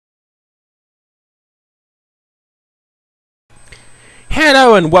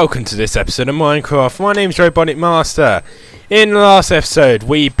Hello and welcome to this episode of Minecraft. My name's Roboticmaster. In the last episode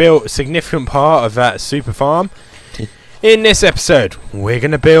we built a significant part of that super farm. In this episode we're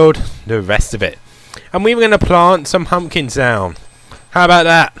going to build the rest of it. And we're going to plant some pumpkins down. How about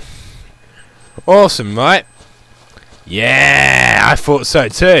that? Awesome, right? Yeah, I thought so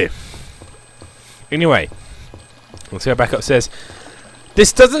too. Anyway, let's go back upstairs.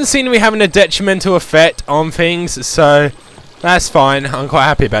 This doesn't seem to be having a detrimental effect on things, so that's fine. I'm quite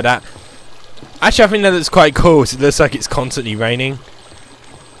happy about that. Actually, I think that looks quite cool. It looks like it's constantly raining.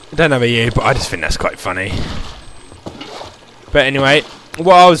 I don't know about you, but I just think that's quite funny. But anyway,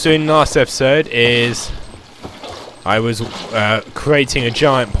 what I was doing last episode is I was creating a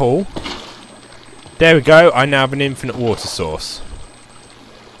giant pool. There we go. I now have an infinite water source.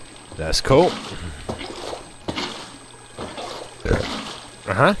 That's cool.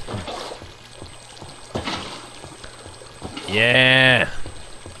 Yeah.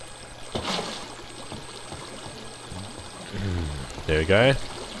 There we go.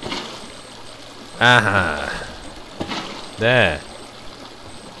 There.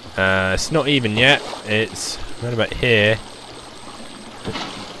 It's not even yet. It's right about here.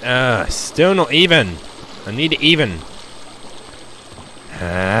 Still not even. I need it even.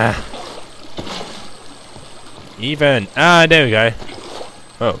 Even. There we go.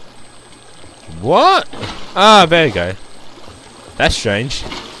 Oh. What? There we go. That's strange.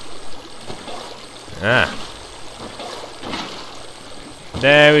 There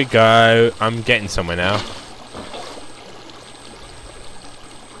we go. I'm getting somewhere now.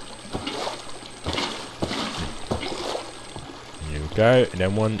 Here we go. And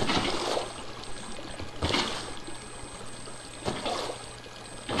then one.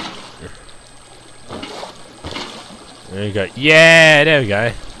 There we go. Yeah, there we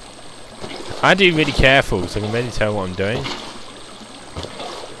go. I do really careful so I can really tell what I'm doing.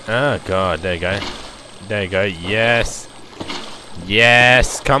 Oh god, there you go. There you go. Yes.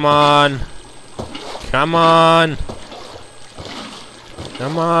 Yes, come on. Come on.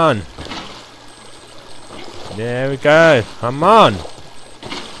 Come on. There we go. Come on.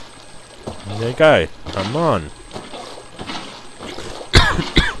 There you go. Come on.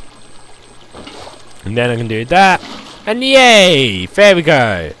 And then I can do that. And yay! There we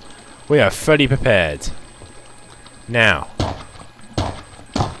go. We are fully prepared. Now.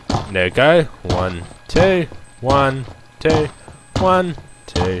 There we go. 1, 2, 1, 2, 1,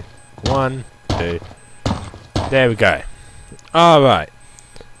 2, 1, 2. There we go. Alright.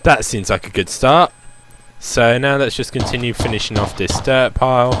 That seems like a good start. So now let's just continue finishing off this dirt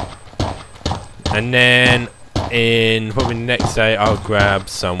pile. And then in probably the next day I'll grab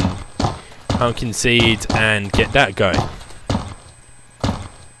some pumpkin seeds and get that going.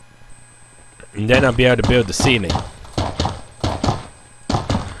 And then I'll be able to build the ceiling.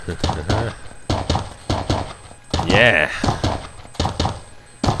 Yeah.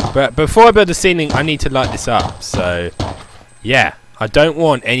 But before I build the ceiling, I need to light this up. So, yeah. I don't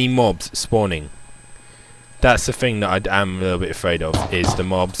want any mobs spawning. That's the thing that I am a little bit afraid of, is the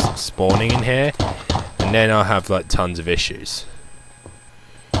mobs spawning in here. And then I'll have like tons of issues.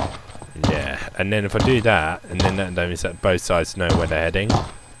 Yeah. And then if I do that, and then that means that both sides know where they're heading.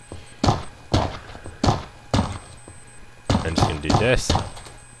 I'm just going to do this.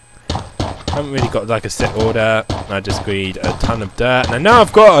 I haven't really got like a set order. I just need a ton of dirt. And I know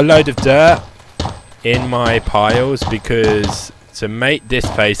I've got a load of dirt in my piles because to make this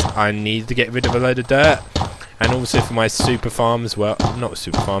place I need to get rid of a load of dirt. And also for my super farm as well. Not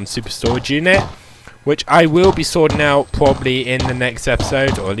super farm, super storage unit. Which I will be sorting out probably in the next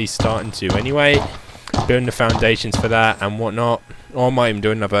episode. Or at least starting to anyway. Building the foundations for that and whatnot. Or I might even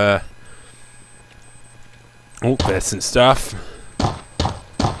do another... Oh, there's some stuff.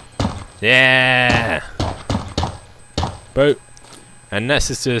 Yeah. Boop. And this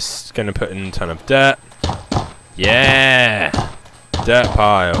is just going to put in a ton of dirt. Yeah. Dirt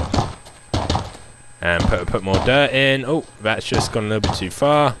pile. And put more dirt in. Oh, that's just gone a little bit too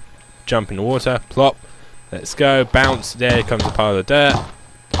far. Jump in the water. Plop. Let's go. Bounce. There comes a pile of dirt.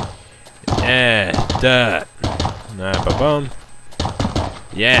 Yeah. Dirt. Nah, ba-bum.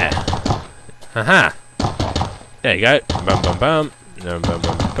 Yeah. Haha. There you go. Bum bum bum. Bum bum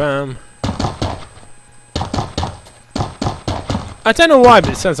bum bum. I don't know why,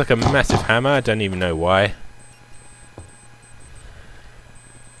 but it sounds like a massive hammer. I don't even know why.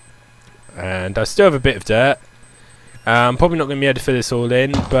 And I still have a bit of dirt. I'm probably not going to be able to fill this all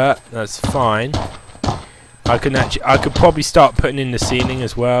in, but that's fine. I could probably start putting in the ceiling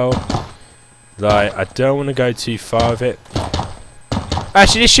as well. Like, I don't want to go too far with it.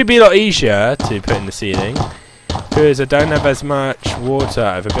 Actually, this should be a lot easier to put in the ceiling. because I don't have as much water.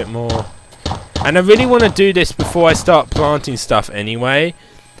 I have a bit more. And I really want to do this before I start planting stuff anyway.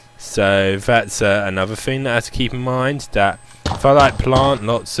 So that's another thing that I have to keep in mind. That if I like plant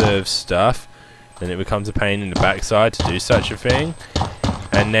lots of stuff, then it becomes a pain in the backside to do such a thing.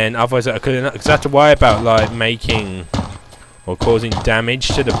 And then otherwise I could have to worry about like making or causing damage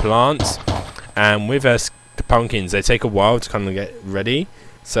to the plants. And with the pumpkins, they take a while to kind of get ready.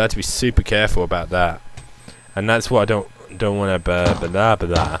 So I have to be super careful about that. And that's what I don't want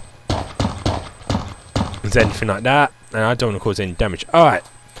to Is anything like that, and I don't want to cause any damage. Alright,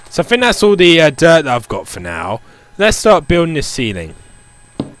 so I think that's all the dirt that I've got for now. Let's start building this ceiling.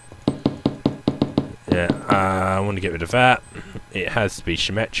 Yeah, I want to get rid of that. It has to be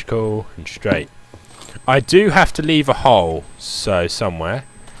symmetrical and straight. I do have to leave a hole, so somewhere.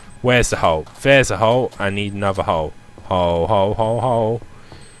 Where's the hole? There's a hole. I need another hole. Hole, hole, hole, hole.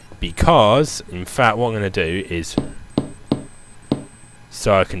 Because, in fact, what I'm going to do is...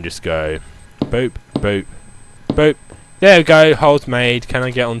 So I can just go... Boop, boop, boop. There we go, hole's made. Can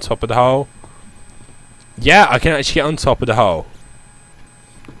I get on top of the hole? Yeah, I can actually get on top of the hole.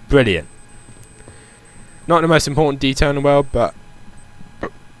 Brilliant. Not the most important detail in the world, but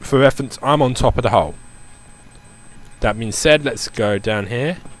for reference, I'm on top of the hole. That being said, let's go down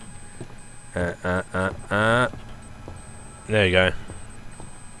here. There you go.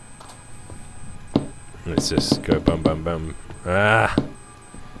 Let's just go bum bum bum.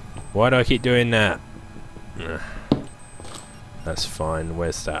 Why do I keep doing that? That's fine.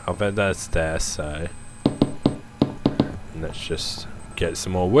 Where's that? I bet that's there, so... Let's just get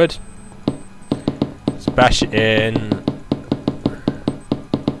some more wood. Let's bash it in.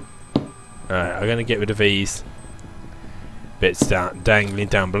 Alright, I'm going to get rid of these bits dangling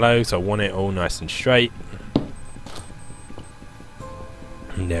down below, so I want it all nice and straight.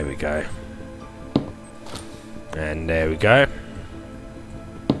 And there we go. And there we go.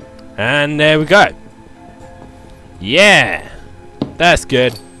 And there we go. Yeah, that's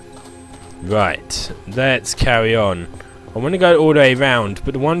good. Right, let's carry on. I want to go all the way around,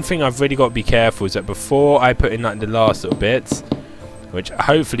 but the one thing I've really got to be careful is that before I put in like the last little bits, which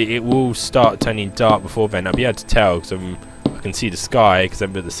hopefully it will start turning dark before then, I'll be able to tell because I can see the sky because I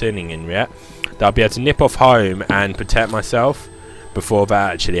haven't put the ceiling in yet. That I'll be able to nip off home and protect myself before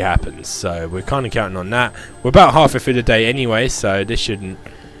that actually happens. So we're kind of counting on that. We're about halfway through the day anyway, so this shouldn't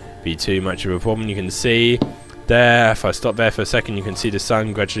be too much of a problem. You can see there, if I stop there for a second, you can see the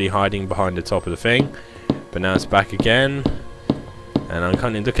sun gradually hiding behind the top of the thing, but now it's back again, and I'm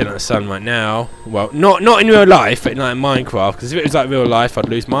kind of looking at the sun right now. Well, not in real life, but in like Minecraft, because if it was like real life I'd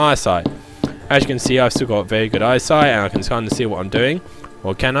lose my eyesight. As you can see, I've still got very good eyesight and I can kind of see what I'm doing.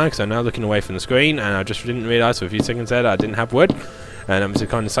 Or can I? Because I'm now looking away from the screen, and I just didn't realise for a few seconds there that I didn't have wood, and I'm just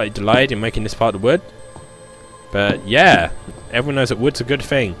kind of slightly delayed in making this part of wood. But yeah, everyone knows that wood's a good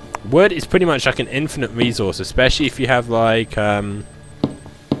thing. Wood is pretty much like an infinite resource, especially if you have like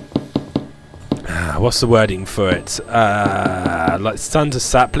what's the wording for it? Like tons of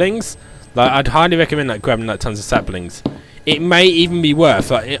saplings. Like I'd highly recommend like grabbing like tons of saplings. It may even be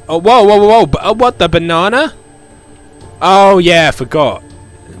worth like oh, whoa, what, the banana? Oh yeah, I forgot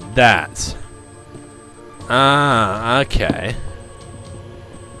that. Okay.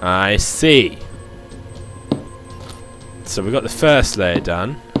 I see. So we got the first layer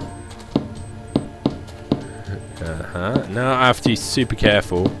done. Now I have to be super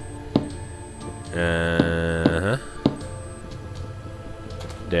careful. There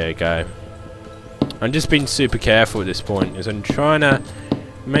we go. I'm just being super careful at this point, because I'm trying to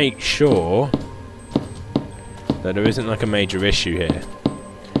make sure that there isn't like a major issue here.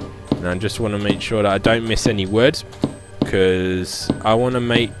 And I just want to make sure that I don't miss any wood, because I want to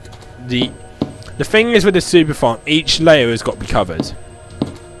make the thing is with the Superfarm, each layer has got to be covered.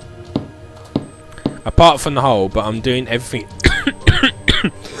 Apart from the hole, but I'm doing everything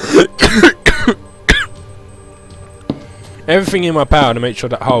everything in my power to make sure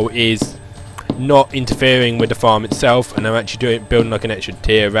that hole is not interfering with the farm itself, and I'm actually building like an extra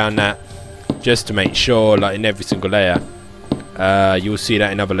tier around that, just to make sure, like in every single layer. You'll see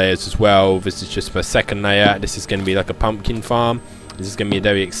that in other layers as well. This is just my second layer. This is going to be like a pumpkin farm. This is going to be a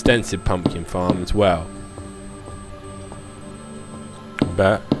very extensive pumpkin farm as well.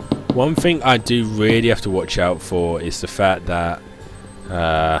 But one thing I do really have to watch out for is the fact that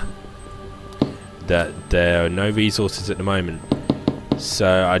that there are no resources at the moment.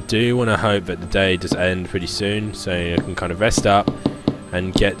 So I do want to hope that the day does end pretty soon, so I can kind of rest up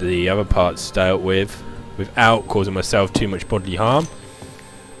and get the other parts dealt with without causing myself too much bodily harm.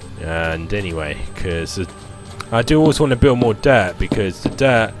 And anyway, because I do also want to build more dirt, because the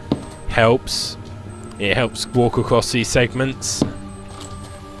dirt helps It helps walk across these segments.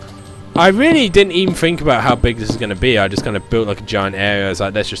 I really didn't even think about how big this is going to be. I just kind of built like a giant area. I was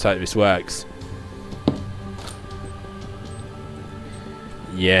like, let's just hope this works.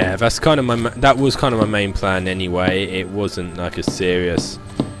 Yeah, that's kind of that was kind of my main plan anyway. It wasn't like a serious...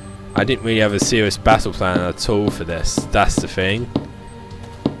 I didn't really have a serious battle plan at all for this. That's the thing.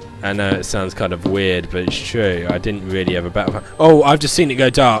 I know it sounds kind of weird, but it's true. I didn't really have a battle plan. Oh, I've just seen it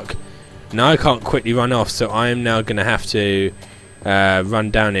go dark. Now I can't quickly run off, so I am now going to have to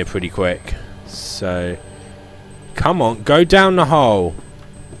run down here pretty quick. So, come on, go down the hole.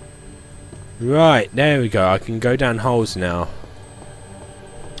 Right, there we go. I can go down holes now.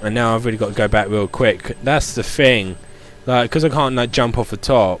 And now I've really got to go back real quick. That's the thing. Like, because I can't like jump off the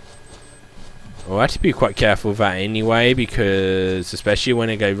top. Well, I have to be quite careful of that anyway, because especially when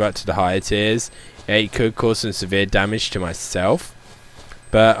I go right to the higher tiers, it could cause some severe damage to myself.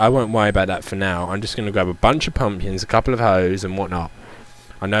 But I won't worry about that for now. I'm just going to grab a bunch of pumpkins, a couple of hoes and whatnot.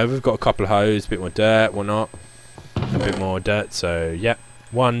 I know we've got a couple of hoes, a bit more dirt, whatnot. A bit more dirt, so yep.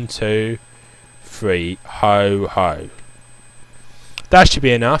 1, 2, 3, ho, ho. That should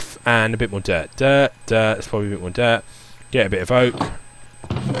be enough, and a bit more dirt. Dirt, that's probably a bit more dirt. Get a bit of oak.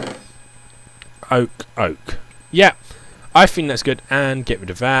 Oak, oak. Yeah, I think that's good. And get rid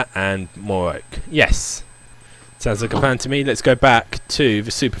of that, and more oak. Yes. Sounds like a plan to me. Let's go back to the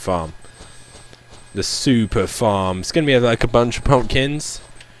super farm. The super farm. It's going to be like a bunch of pumpkins.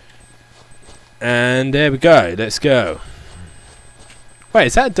 And there we go. Let's go. Wait,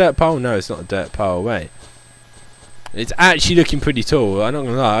 is that a dirt pile? No, it's not a dirt pile. Wait. It's actually looking pretty tall. I'm not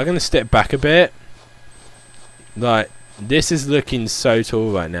going to lie. I'm going to step back a bit. Like, this is looking so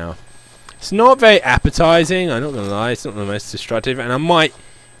tall right now. It's not very appetizing. I'm not going to lie. It's not the most destructive. And I might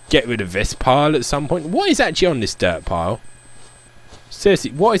get rid of this pile at some point. What is actually on this dirt pile?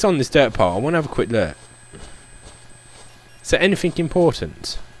 Seriously, what is on this dirt pile? I want to have a quick look. Is there anything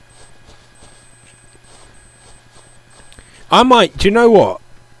important? I might, do you know what?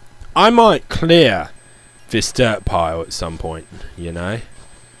 I might clear this dirt pile at some point, you know?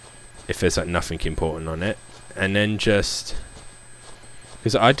 If there's like nothing important on it. And then just...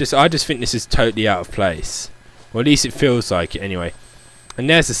 because I just think this is totally out of place. Or at least it feels like it anyway. And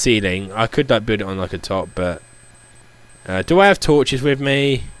there's the ceiling. I could like build it on like a top, but do I have torches with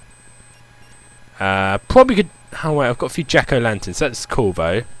me? Probably could. Oh wait, I've got a few jack-o'-lanterns. That's cool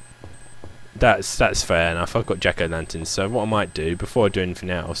though. That's fair enough. I've got jack-o'-lanterns. So what I might do before I do anything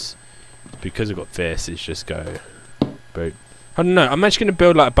else, because I've got this, is just go boot. I don't know. I'm actually going to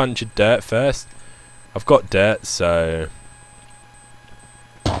build like a bunch of dirt first. I've got dirt, so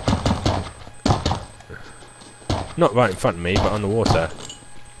not right in front of me, but on the water.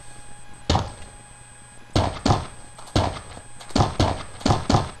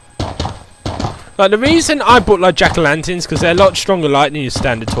 Like, the reason I bought like jack-o'-lanterns because they're a lot stronger light than your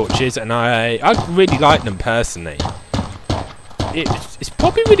standard torches, and I really like them personally. It's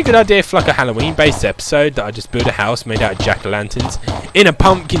probably a really good idea for like a Halloween-based episode that I just build a house made out of jack-o'-lanterns in a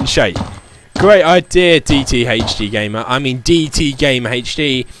pumpkin shape. Great idea, DTHD Gamer. I mean DT Gamer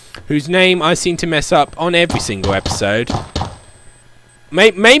HD, whose name I seem to mess up on every single episode.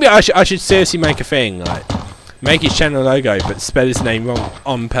 Maybe I should seriously make a thing, like make his channel logo but spell his name wrong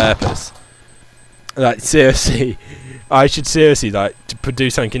on purpose. Like seriously, I should seriously like to do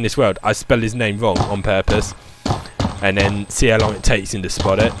something in this world. I spell his name wrong on purpose, and then see how long it takes him to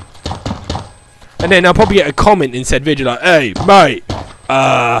spot it. And then I'll probably get a comment in said video like, "Hey mate,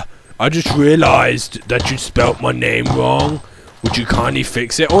 I just realised that you spelt my name wrong. Would you kindly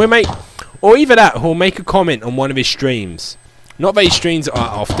fix it?" Or either that, or make a comment on one of his streams. Not that his streams are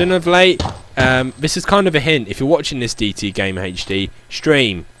often of late. This is kind of a hint. If you're watching this DT Gamer HD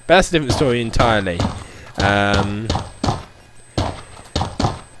stream, but that's a different story entirely.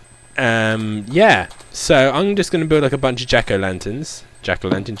 Yeah. So I'm just going to build like a bunch of jack-o'-lanterns.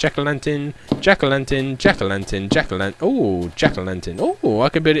 Jack-o'-lantern, jack-o'-lantern, jack-o'-lantern, jack-o'-lantern, jack-o'-lantern. Oh, jack-o'-lantern. Oh, I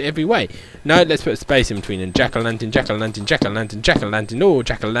can build it every way. No, let's put a space in between them. Jack-o'-lantern, jack-o'-lantern, jack-o'-lantern, jack-o'-lantern. Oh,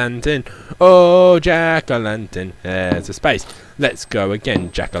 jack-o'-lantern. Oh, jack-o'-lantern. There's a space. Let's go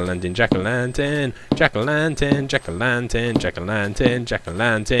again. Jack-o'-lantern, jack-o'-lantern, jack-o'-lantern, jack-o'-lantern, jack-o'-lantern,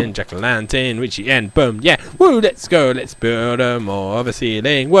 jack-o'-lantern, jack-o'-lantern. Reach the end. Boom. Yeah. Woo, let's go. Let's build more of a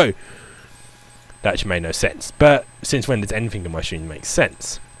ceiling. Woo. That actually made no sense, but since when does anything in my stream make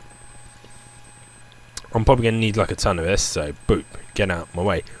sense? I'm probably going to need like a ton of this, so boop, get out my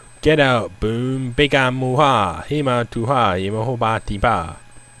way. Get out, boom, biga muha, hima tuha, hima hobati ba.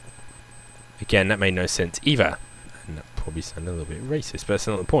 Again, that made no sense either. And that probably sounded a little bit racist, but that's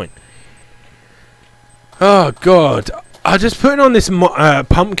not the point. Oh god, I just put on this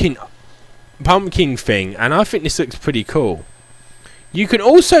pumpkin pumpkin thing, and I think this looks pretty cool. You can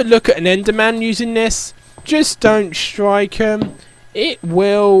also look at an Enderman using this. Just don't strike him. It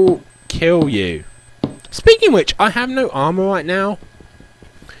will kill you. Speaking of which, I have no armor right now.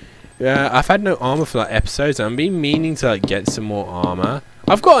 I've had no armor for like episodes, and I've been meaning to like get some more armor.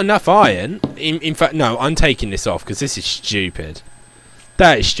 I've got enough iron. In fact, no, I'm taking this off because this is stupid.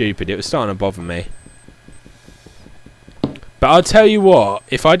 That is stupid. It was starting to bother me. But I'll tell you what,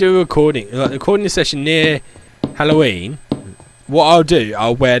 if I do a recording this session near Halloween, what I'll do,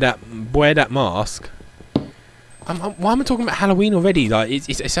 I'll wear that mask. Why am I talking about Halloween already? Like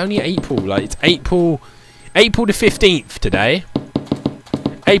it's only April. Like it's April the 15th today.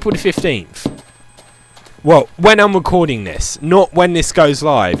 April the 15th. Well, when I'm recording this, not when this goes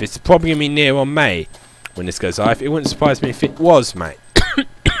live. It's probably gonna be near on May when this goes live. It wouldn't surprise me if it was May.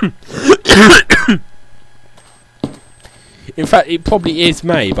 In fact, it probably is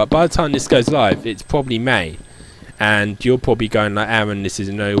May, but by the time this goes live, it's probably May. And you're probably going like, Aaron, this is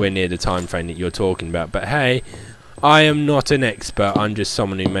nowhere near the time frame that you're talking about. But hey, I am not an expert. I'm just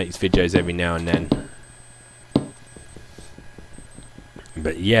someone who makes videos every now and then.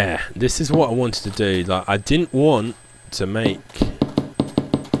 But yeah, this is what I wanted to do. Like, I didn't want to make...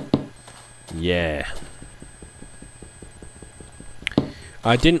 Yeah.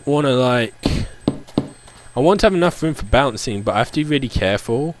 I didn't want to, like... I want to have enough room for bouncing, but I have to be really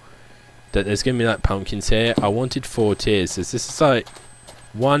careful that there's going to be like pumpkins here. I wanted 4 tiers. So this is like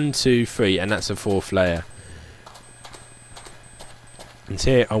 1, 2, 3, and that's a 4th layer. And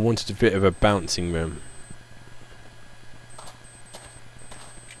here I wanted a bit of a bouncing room.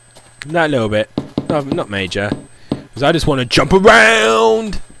 That little bit. No, not major. Because I just want to jump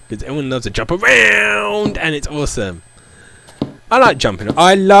around. Because everyone loves to jump around, and it's awesome. I like jumping.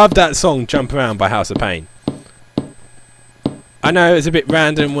 I love that song, Jump Around by House of Pain. I know it's a bit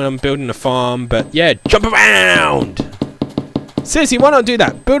random when I'm building a farm, but yeah, jump around! Seriously, why not do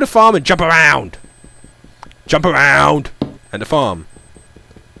that? Build a farm and jump around! Jump around! At the farm.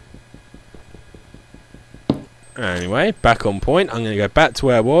 Anyway, back on point. I'm going to go back to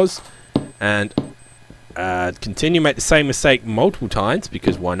where I was and continue make the same mistake multiple times,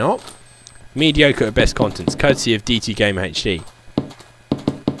 because why not? Mediocre at best contents, courtesy of DT Gamer HD.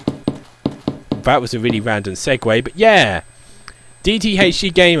 That was a really random segue, but yeah!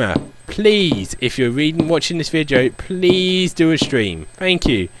 DTHG Gamer, please, if you're watching this video, please do a stream. Thank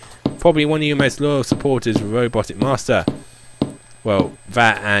you. Probably one of your most loyal supporters of Roboticmaster. Well,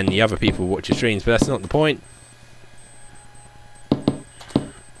 that and the other people who watch your streams, but that's not the point.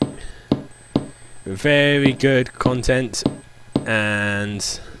 Very good content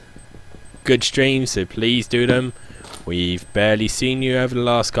and good streams, so please do them. We've barely seen you over the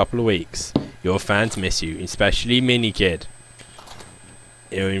last couple of weeks. Your fans miss you, especially Minikid.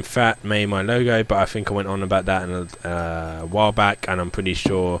 In fact, made my logo, but I think I went on about that in a while back, and I'm pretty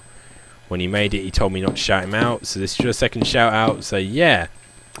sure when he made it, he told me not to shout him out. So this is your second shout out. So yeah,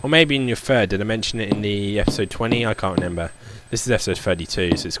 or maybe in your third. Did I mention it in the episode 20? I can't remember. This is episode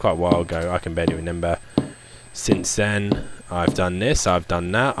 32, so it's quite a while ago. I can barely remember. Since then, I've done this, I've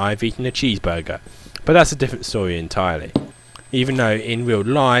done that. I've eaten a cheeseburger, but that's a different story entirely. Even though in real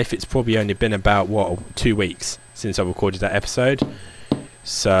life, it's probably only been about what 2 weeks since I recorded that episode.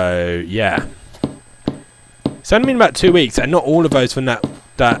 So yeah, it's only been about 2 weeks, and not all of those from that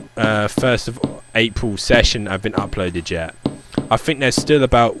 1st of April session have been uploaded yet. I think there's still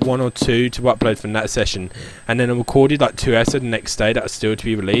about 1 or 2 to upload from that session, and then I recorded like 2 episodes the next day that are still to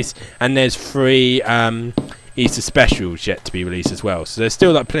be released, and there's 3 Easter specials yet to be released as well. So there's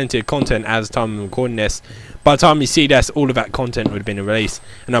still like plenty of content as the time I'm recording this. By the time you see this, all of that content would have been released,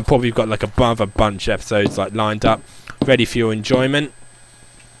 and I've probably got like a bunch of episodes like lined up, ready for your enjoyment.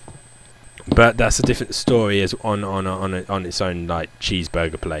 But that's a different story as on its own like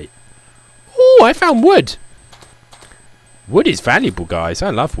cheeseburger plate. Oh, I found wood. Wood is valuable, guys. I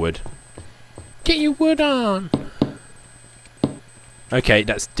love wood. Get your wood on. Okay,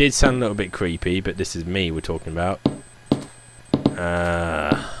 that did sound a little bit creepy, but this is me we're talking about.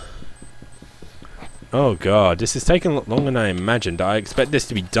 Oh god, this is taking a lot longer than I imagined. I expect this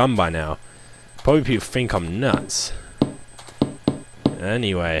to be done by now. Probably people think I'm nuts.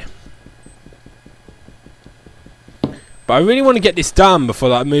 Anyway. But I really want to get this done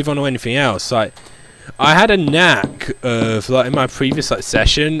before I move on to anything else. Like, I had a knack of, like, in my previous like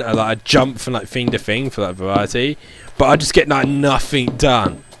session, like I jump from like thing to thing for like variety, but I just get like nothing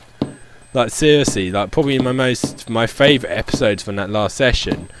done. Like seriously, like probably my favourite episodes from that last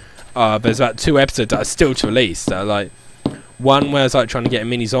session. There's about 2 episodes that are still to release. That are, like, one where I was like trying to get a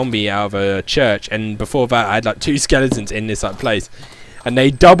mini zombie out of a church, and before that I had like 2 skeletons in this like place. and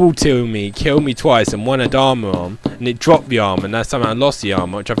they double kill me twice, and one had armor on, and it dropped the armor, and that's somehow I lost the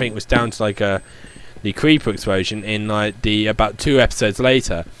armor, which I think was down to like the creeper explosion in like the about 2 episodes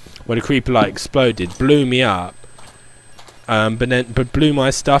later, where the creeper like exploded, blew me up, but blew my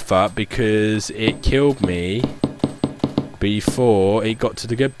stuff up because it killed me before it got to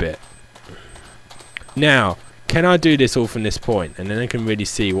the good bit. Now, can I do this all from this point, and then I can really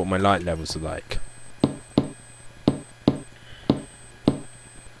see what my light levels are like?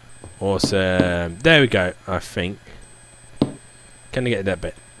 Awesome. There we go, I think. Can I get that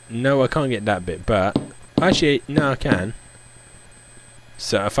bit? No, I can't get that bit, but... Actually, no, I can.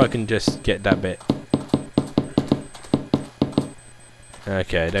 So, if I can just get that bit.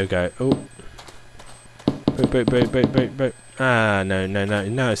 Okay, there we go. Oh. Boop, boop, boop, boop, boop, boop. Ah,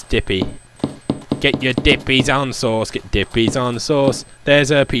 no, it's dippy. Get your dippies on sauce. Get dippies on the sauce. There's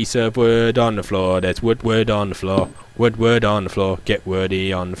a piece of wood on the floor. There's wood on the floor. Wood on the floor. Get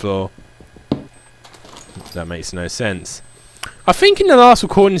woody on the floor. That makes no sense. I think in the last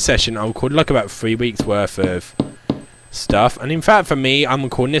recording session I recorded like about 3 weeks worth of stuff. And in fact for me, I'm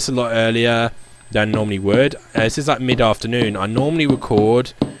recording this a lot earlier than I normally would. This is like mid-afternoon. I normally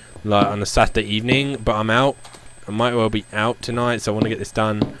record like on a Saturday evening, but I'm out. I might well be out tonight, so I want to get this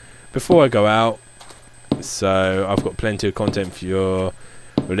done before I go out. So I've got plenty of content for your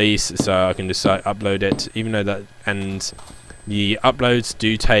release, so I can just upload it, even though that, and the uploads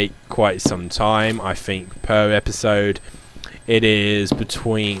do take quite some time. I think per episode it is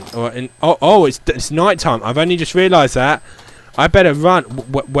between it's night time. I've only just realised that. I better run.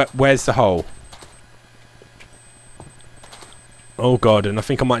 Where's the hole? Oh god, and I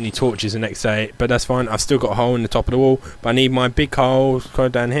think I might need torches the next day, but that's fine. I've still got a hole in the top of the wall, but I need my big hole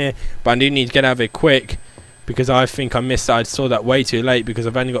down here. But I do need to get out of it quick, because I think I saw that way too late, because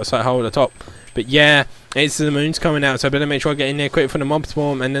I've only got a slight hole at the top. But yeah, it's the moon's coming out, so I better make sure I get in there quick for the mob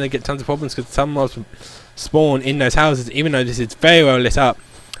spawn, and then I get tons of problems, because some mobs spawn in those houses, even though this is very well lit up,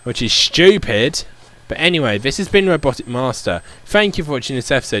 which is stupid. But anyway, this has been Roboticmaster. Thank you for watching this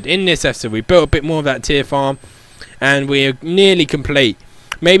episode. In this episode, we built a bit more of that tier farm, and we're nearly complete.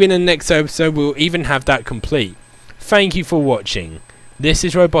 Maybe in the next episode we'll even have that complete. Thank you for watching. This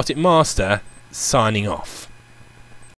is Roboticmaster signing off.